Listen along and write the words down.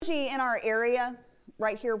clergy in our area,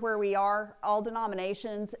 right here where we are, all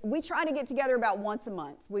denominations, we try to get together about once a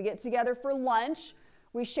month. We get together for lunch.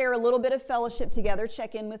 We share a little bit of fellowship together,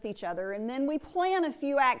 check in with each other, and then we plan a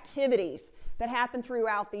few activities that happen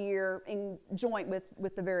throughout the year in joint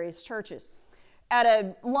with the various churches. At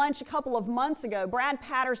a lunch a couple of months ago, Brad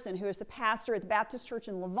Patterson, who is the pastor at the Baptist Church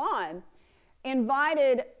in Lavon,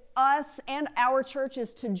 invited us and our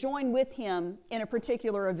churches to join with him in a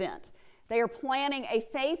particular event. They are planning a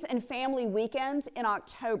faith and family weekend in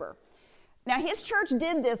October. Now, his church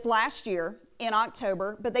did this last year in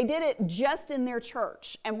October, but they did it just in their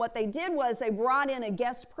church. And what they did was they brought in a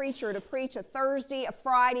guest preacher to preach a Thursday, a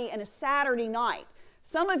Friday, and a Saturday night.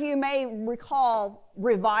 Some of you may recall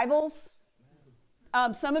revivals.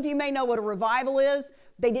 Some of you may know what a revival is.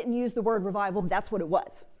 They didn't use the word revival, but that's what it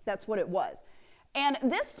was. That's what it was. And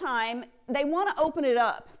this time, they want to open it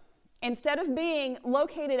up. Instead of being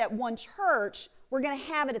located at one church, we're going to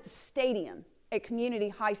have it at the stadium at Community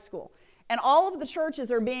High School. And all of the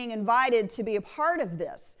churches are being invited to be a part of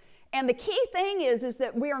this. And the key thing is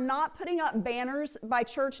that we are not putting up banners by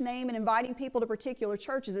church name and inviting people to particular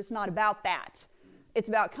churches. It's not about that. It's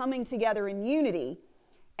about coming together in unity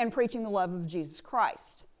and preaching the love of Jesus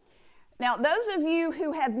Christ. Now, those of you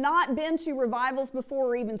who have not been to revivals before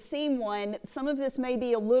or even seen one, some of this may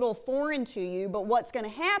be a little foreign to you, but what's going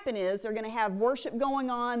to happen is they're going to have worship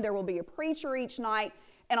going on. There will be a preacher each night.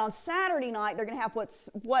 And on Saturday night, they're going to have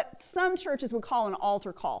what some churches would call an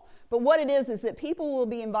altar call. But what it is that people will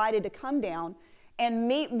be invited to come down and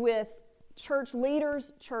meet with church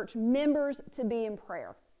leaders, church members to be in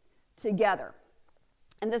prayer together.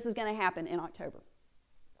 And this is going to happen in October.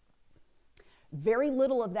 Very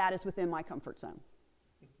little of that is within my comfort zone.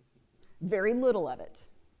 Very little of it.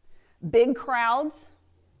 Big crowds.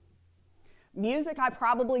 Music I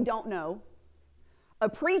probably don't know. A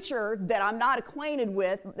preacher that I'm not acquainted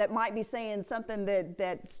with that might be saying something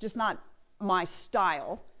that's just not my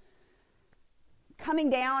style. Coming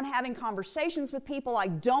down, having conversations with people I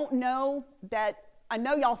don't know that I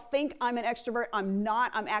know y'all think I'm an extrovert. I'm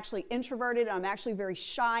not. I'm actually introverted. I'm actually very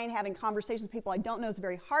shy, and having conversations with people I don't know is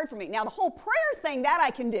very hard for me. Now, the whole prayer thing, that I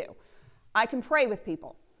can do. I can pray with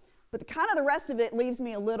people. But the rest of it leaves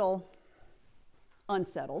me a little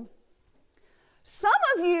unsettled. Some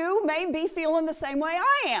of you may be feeling the same way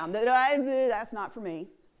I am, that's not for me.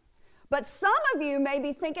 But some of you may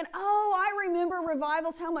be thinking, oh, I remember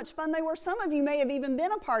revivals, how much fun they were. Some of you may have even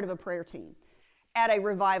been a part of a prayer team at a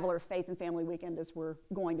revival or faith and family weekend, as we're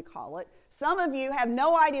going to call it. Some of you have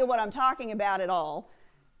no idea what I'm talking about at all.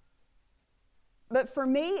 But for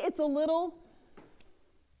me, it's a little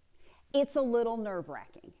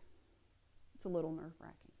nerve-wracking. It's a little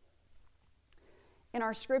nerve-wracking. In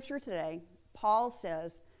our scripture today, Paul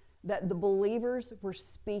says that the believers were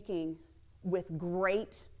speaking with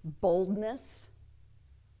great boldness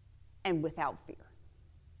and without fear.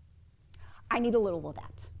 I need a little of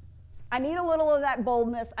that. I need a little of that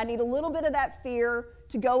boldness. I need a little bit of that fear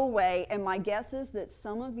to go away. And my guess is that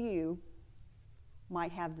some of you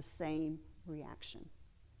might have the same reaction.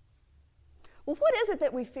 Well, what is it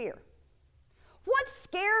that we fear? What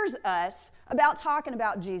scares us about talking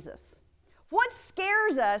about Jesus? What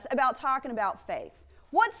scares us about talking about faith?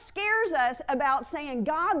 What scares us about saying,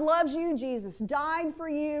 God loves you, Jesus died for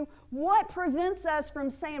you? What prevents us from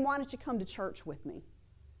saying, why don't you come to church with me?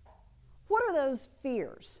 What are those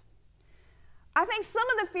fears? I think some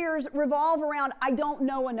of the fears revolve around, I don't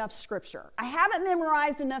know enough Scripture. I haven't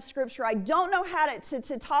memorized enough Scripture. I don't know how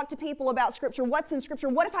to talk to people about Scripture. What's in Scripture?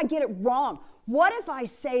 What if I get it wrong? What if I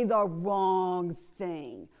say the wrong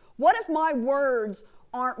thing? What if my words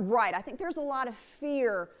aren't right? I think there's a lot of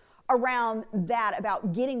fear around that,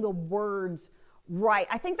 about getting the words right.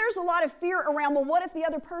 I think there's a lot of fear around, well, what if the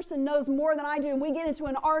other person knows more than I do and we get into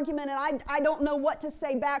an argument and I don't know what to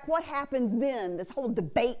say back? What happens then? This whole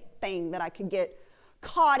debate thing that I could get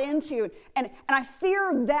caught into. And I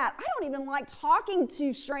fear that. I don't even like talking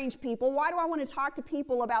to strange people. Why do I want to talk to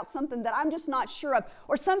people about something that I'm just not sure of?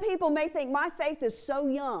 Or some people may think my faith is so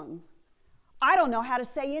young, I don't know how to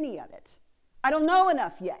say any of it. I don't know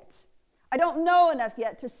enough yet. I don't know enough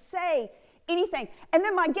yet to say anything. And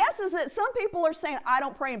then my guess is that some people are saying, I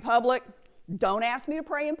don't pray in public. Don't ask me to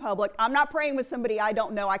pray in public. I'm not praying with somebody I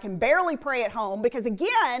don't know. I can barely pray at home because,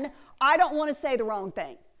 again, I don't want to say the wrong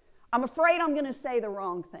thing. I'm afraid I'm going to say the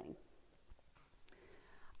wrong thing.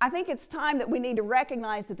 I think it's time that we need to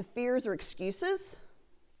recognize that the fears are excuses.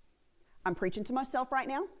 I'm preaching to myself right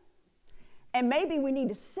now. And maybe we need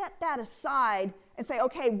to set that aside and say,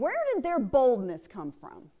 okay, where did their boldness come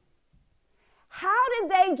from? How did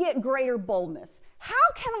they get greater boldness? How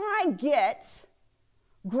can I get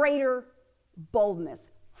greater boldness?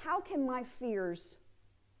 how can my fears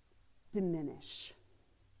diminish?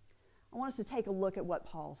 I want us to take a look at what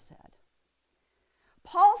Paul said.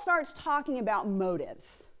 Paul starts talking about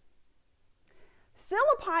motives.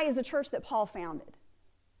 Philippi is a church that Paul founded.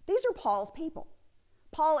 These are Paul's people.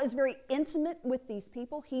 Paul is very intimate with these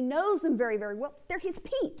people. He knows them very, very well. They're his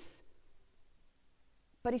peeps.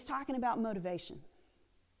 But he's talking about motivation.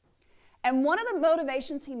 And one of the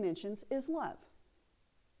motivations he mentions is love.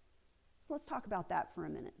 So let's talk about that for a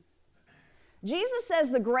minute. Jesus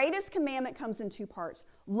says the greatest commandment comes in two parts.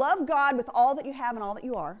 Love God with all that you have and all that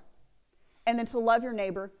you are, and then to love your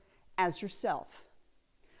neighbor as yourself.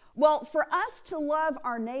 Well, for us to love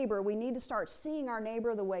our neighbor, we need to start seeing our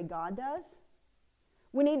neighbor the way God does.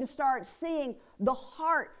 We need to start seeing the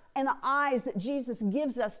heart and the eyes that Jesus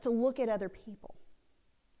gives us to look at other people.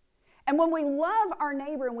 And when we love our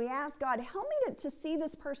neighbor and we ask God, help me to see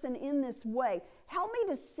this person in this way, help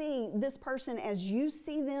me to see this person as you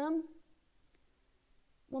see them,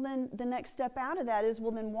 well, then the next step out of that is,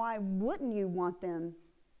 well, then why wouldn't you want them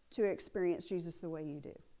to experience Jesus the way you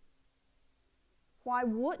do? Why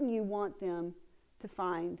wouldn't you want them to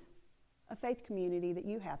find a faith community that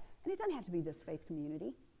you have? And it doesn't have to be this faith community.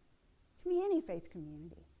 It can be any faith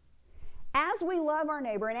community. As we love our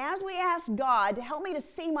neighbor and as we ask God to help me to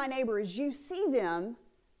see my neighbor as you see them,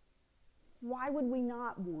 why would we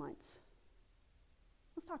not want?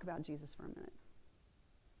 Let's talk about Jesus for a minute.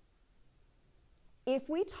 If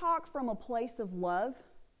we talk from a place of love,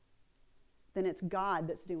 then it's God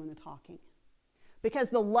that's doing the talking.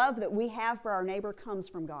 Because the love that we have for our neighbor comes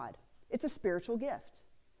from God. It's a spiritual gift.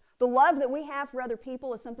 The love that we have for other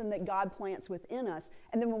people is something that God plants within us.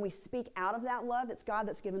 And then when we speak out of that love, it's God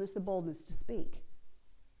that's given us the boldness to speak.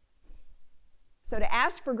 So to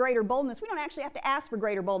ask for greater boldness, we don't actually have to ask for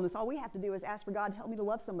greater boldness. All we have to do is ask for God to help me to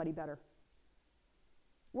love somebody better.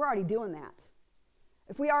 We're already doing that.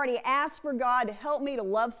 If we already ask for God to help me to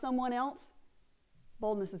love someone else,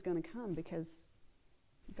 boldness is going to come because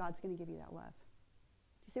God's going to give you that love.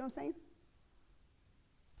 Do you see what I'm saying?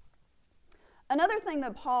 Another thing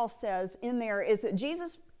that Paul says in there is that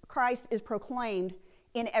Jesus Christ is proclaimed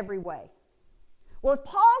in every way. Well, if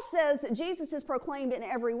Paul says that Jesus is proclaimed in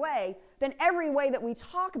every way, then every way that we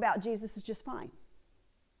talk about Jesus is just fine.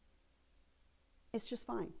 It's just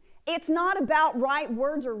fine. It's not about right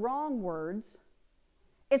words or wrong words.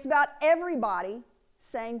 It's about everybody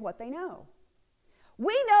saying what they know.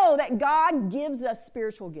 We know that God gives us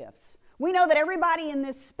spiritual gifts. We know that everybody in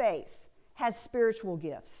this space has spiritual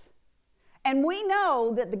gifts. And we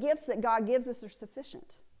know that the gifts that God gives us are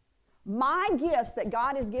sufficient. My gifts that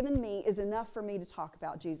God has given me is enough for me to talk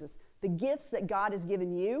about Jesus. The gifts that God has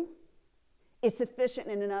given you is sufficient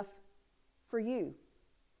and enough for you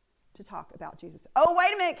to talk about Jesus. Oh,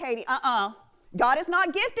 wait a minute, Katie. God has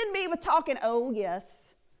not gifted me with talking. Oh,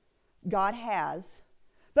 yes, God has.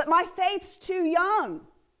 But my faith's too young.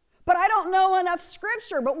 But I don't know enough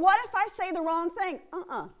scripture. But what if I say the wrong thing?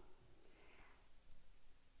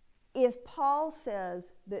 If Paul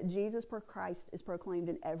says that Jesus Christ is proclaimed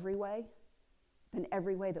in every way, then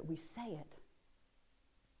every way that we say it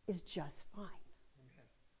is just fine. Okay.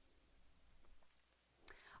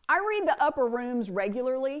 I read the upper rooms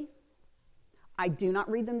regularly. I do not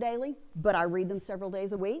read them daily, but I read them several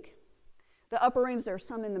days a week. The upper rooms, there are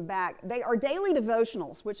some in the back. They are daily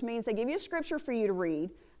devotionals, which means they give you a scripture for you to read.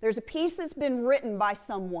 There's a piece that's been written by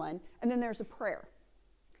someone, and then there's a prayer.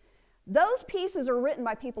 Those pieces are written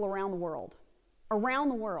by people around the world. Around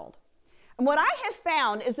the world. And what I have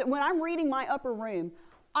found is that when I'm reading my upper room,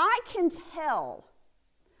 I can tell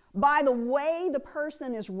by the way the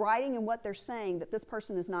person is writing and what they're saying that this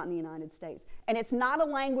person is not in the United States. And it's not a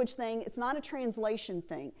language thing. It's not a translation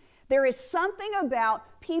thing. There is something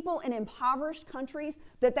about people in impoverished countries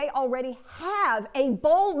that they already have a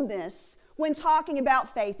boldness when talking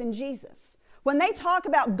about faith in Jesus. When they talk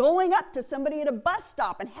about going up to somebody at a bus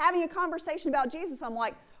stop and having a conversation about Jesus, I'm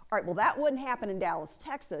like, all right, well, that wouldn't happen in Dallas,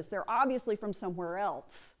 Texas. They're obviously from somewhere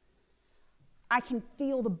else. I can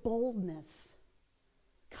feel the boldness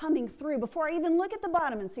coming through before I even look at the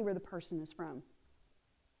bottom and see where the person is from.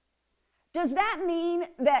 Does that mean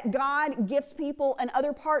that God gifts people in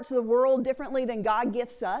other parts of the world differently than God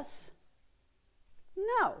gifts us?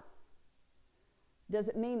 No. Does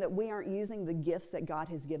it mean that we aren't using the gifts that God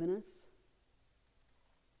has given us?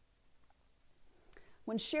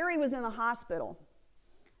 When Sherry was in the hospital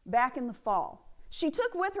back in the fall, she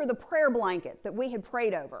took with her the prayer blanket that we had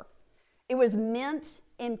prayed over. It was mint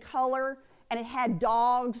in color, and it had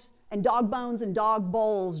dogs and dog bones and dog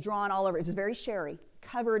bowls drawn all over it. It was very Sherry,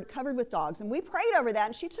 covered with dogs. And we prayed over that,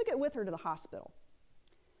 and she took it with her to the hospital.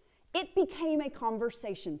 It became a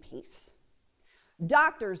conversation piece.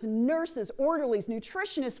 doctors, nurses, orderlies,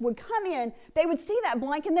 nutritionists would come in, they would see that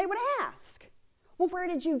blanket and they would ask, well, where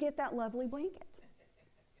did you get that lovely blanket?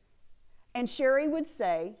 And Sherry would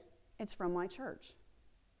say, it's from my church.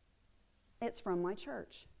 It's from my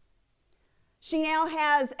church. She now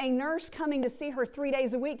has a nurse coming to see her 3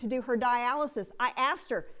 days a week to do her dialysis. I asked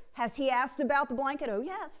her, has he asked about the blanket? Oh,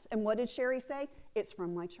 yes. And what did Sherry say? It's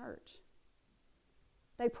from my church.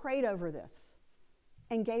 They prayed over this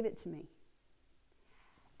and gave it to me.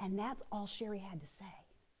 And that's all Sherry had to say.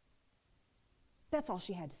 That's all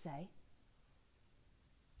she had to say.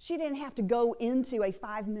 She didn't have to go into a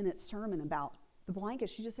 5-minute sermon about the blanket.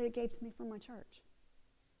 She just said, it gave to me from my church.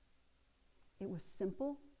 It was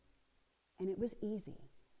simple and it was easy.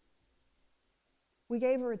 We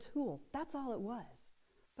gave her a tool. That's all it was.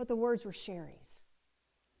 But the words were Sherry's.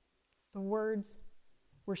 The words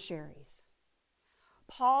were Sherry's.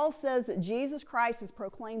 Paul says that Jesus Christ is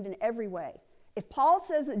proclaimed in every way. If Paul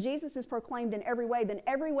says that Jesus is proclaimed in every way, then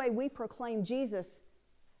every way we proclaim Jesus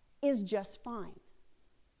is just fine.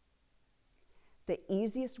 The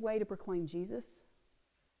easiest way to proclaim Jesus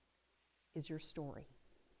is your story.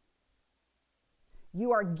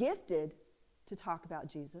 You are gifted to talk about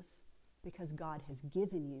Jesus because God has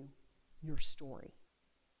given you your story.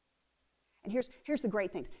 And here's the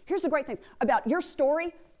great things. Here's the great things about your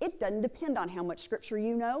story. It doesn't depend on how much scripture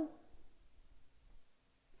you know.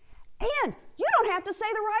 And you don't have to say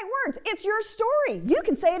the right words. It's your story. You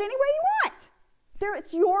can say it any way you want.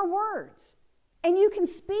 It's your words. And you can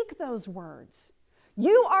speak those words.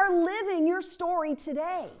 You are living your story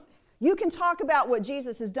today. You can talk about what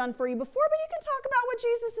Jesus has done for you before, but you can talk about what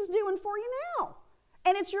Jesus is doing for you now.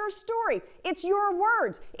 And it's your story. It's your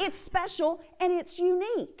words. It's special and it's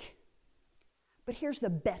unique. But here's the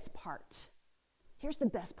best part. Here's the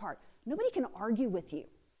best part. Nobody can argue with you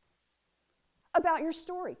about your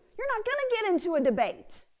story. You're not going to get into a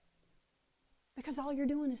debate because all you're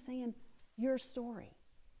doing is saying your story.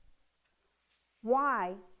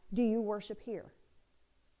 Why do you worship here?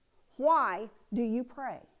 Why do you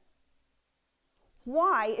pray?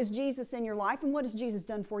 Why is Jesus in your life, and what has Jesus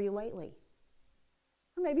done for you lately?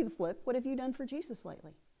 Or maybe the flip, what have you done for Jesus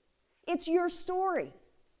lately? It's your story.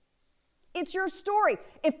 It's your story.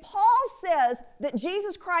 If Paul says that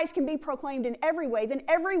Jesus Christ can be proclaimed in every way, then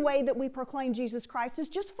every way that we proclaim Jesus Christ is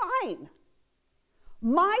just fine.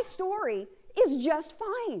 My story is just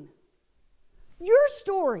fine. Your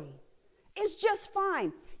story is just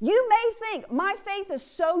fine. You may think my faith is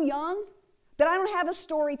so young that I don't have a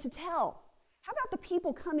story to tell. How about the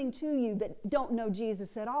people coming to you that don't know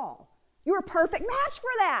Jesus at all? You're a perfect match for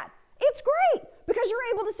that. It's great because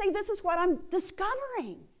you're able to say, this is what I'm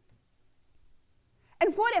discovering.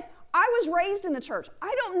 And what if I was raised in the church?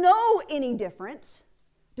 I don't know any different.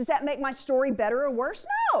 Does that make my story better or worse?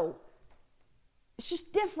 No. It's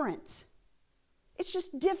just different. It's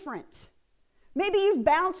just different. Maybe you've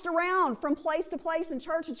bounced around from place to place and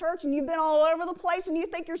church to church and you've been all over the place and you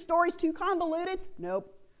think your story's too convoluted.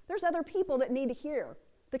 Nope. There's other people that need to hear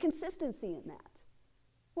the consistency in that.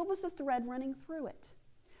 What was the thread running through it?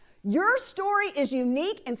 Your story is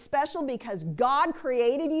unique and special because God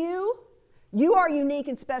created you. You are unique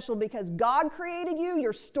and special because God created you.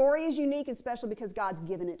 Your story is unique and special because God's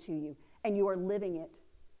given it to you, and you are living it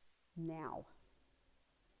now.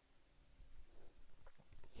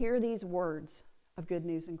 Hear these words of good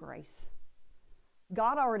news and grace.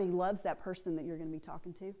 God already loves that person that you're going to be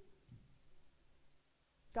talking to.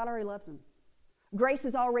 God already loves them. Grace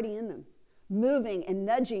is already in them, moving and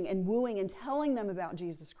nudging and wooing and telling them about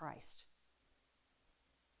Jesus Christ.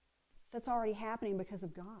 That's already happening because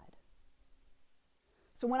of God.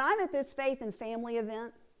 So when I'm at this faith and family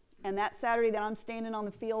event, and that Saturday that I'm standing on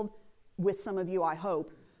the field with some of you, I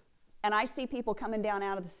hope, and I see people coming down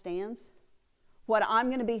out of the stands, what I'm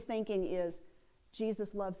going to be thinking is,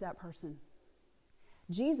 Jesus loves that person.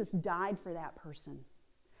 Jesus died for that person.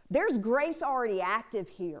 There's grace already active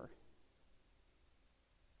here.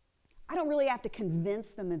 I don't really have to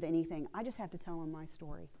convince them of anything. I just have to tell them my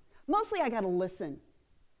story. Mostly I got to listen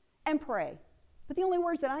and pray. But the only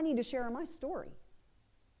words that I need to share are my story.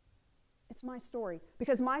 It's my story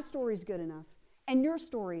because my story is good enough and your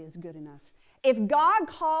story is good enough. If God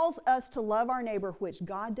calls us to love our neighbor, which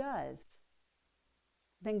God does,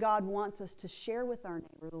 then God wants us to share with our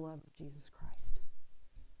neighbor the love of Jesus Christ.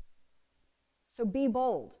 So be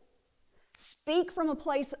bold. Speak from a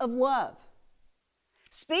place of love.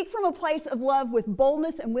 Speak from a place of love with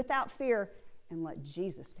boldness and without fear, and let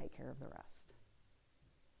Jesus take care of the rest.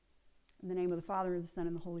 In the name of the Father, and the Son,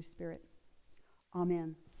 and the Holy Spirit.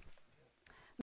 Amen.